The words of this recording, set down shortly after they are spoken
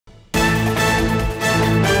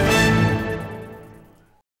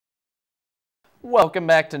Welcome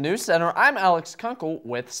back to News Center. I'm Alix Kunkle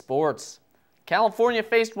with sports. California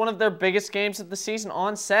faced one of their biggest games of the season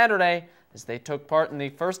on Saturday as they took part in the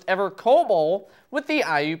first ever Coal Bowl with the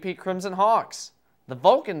IUP Crimson Hawks. The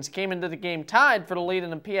Vulcans came into the game tied for the lead in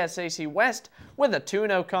the PSAC West with a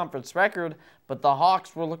 2-0 conference record, but the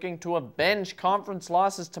Hawks were looking to avenge conference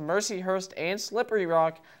losses to Mercyhurst and Slippery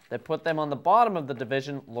Rock that put them on the bottom of the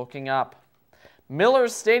division looking up.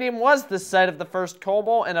 Miller's Stadium was the site of the first Coal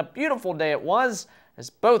Bowl, and a beautiful day it was as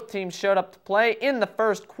both teams showed up to play in the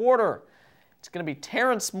first quarter. It's going to be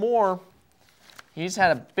Terrence Moore. He's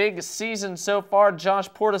had a big season so far. Josh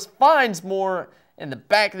Portis finds Moore in the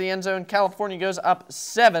back of the end zone. California goes up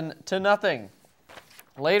 7-0.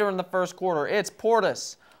 Later in the first quarter, it's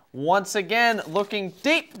Portis once again looking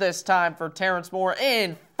deep this time for Terrence Moore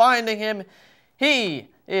and finding him. He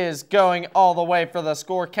is going all the way for the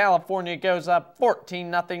score. California goes up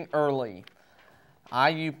 14-0 early.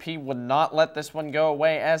 IUP would not let this one go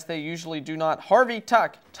away as they usually do not. Harvey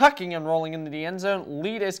tucking and rolling into the end zone.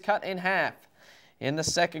 Lead is cut in half. In the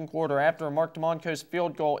second quarter, after a Mark DeMonco's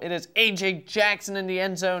field goal, it is A.J. Jackson in the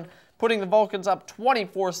end zone, putting the Vulcans up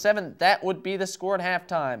 24-7. That would be the score at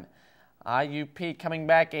halftime. IUP coming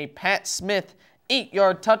back, a Pat Smith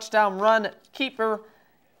 8-yard touchdown run. Keeper.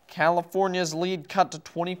 California's lead cut to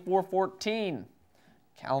 24-14.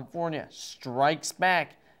 California strikes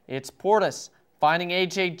back. It's Portis finding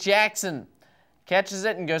A.J. Jackson. Catches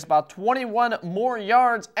it and goes about 21 more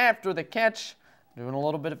yards after the catch. Doing a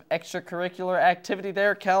little bit of extracurricular activity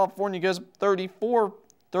there. California goes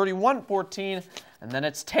 31-14. And then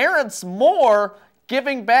it's Terrence Moore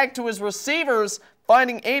giving back to his receivers,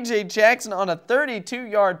 finding A.J. Jackson on a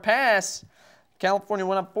 32-yard pass. California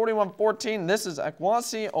went up 41-14. This is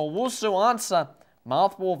Akwasi Owusu-Ansah.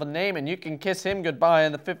 Mouthful of a name, and you can kiss him goodbye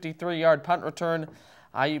in the 53-yard punt return.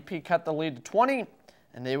 IUP cut the lead to 20,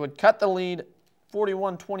 and they would cut the lead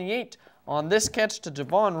 41-28 on this catch to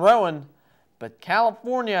Javon Rowan. But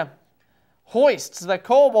California hoists the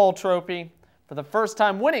Coal Bowl trophy for the first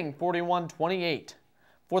time, winning 41-28.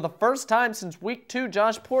 For the first time since Week 2,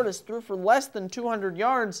 Josh Portis threw for less than 200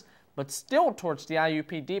 yards, but still torched the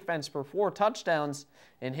IUP defense for 4 touchdowns.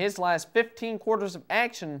 In his last 15 quarters of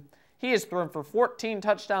action, he has thrown for 14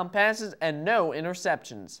 touchdown passes and no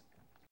interceptions.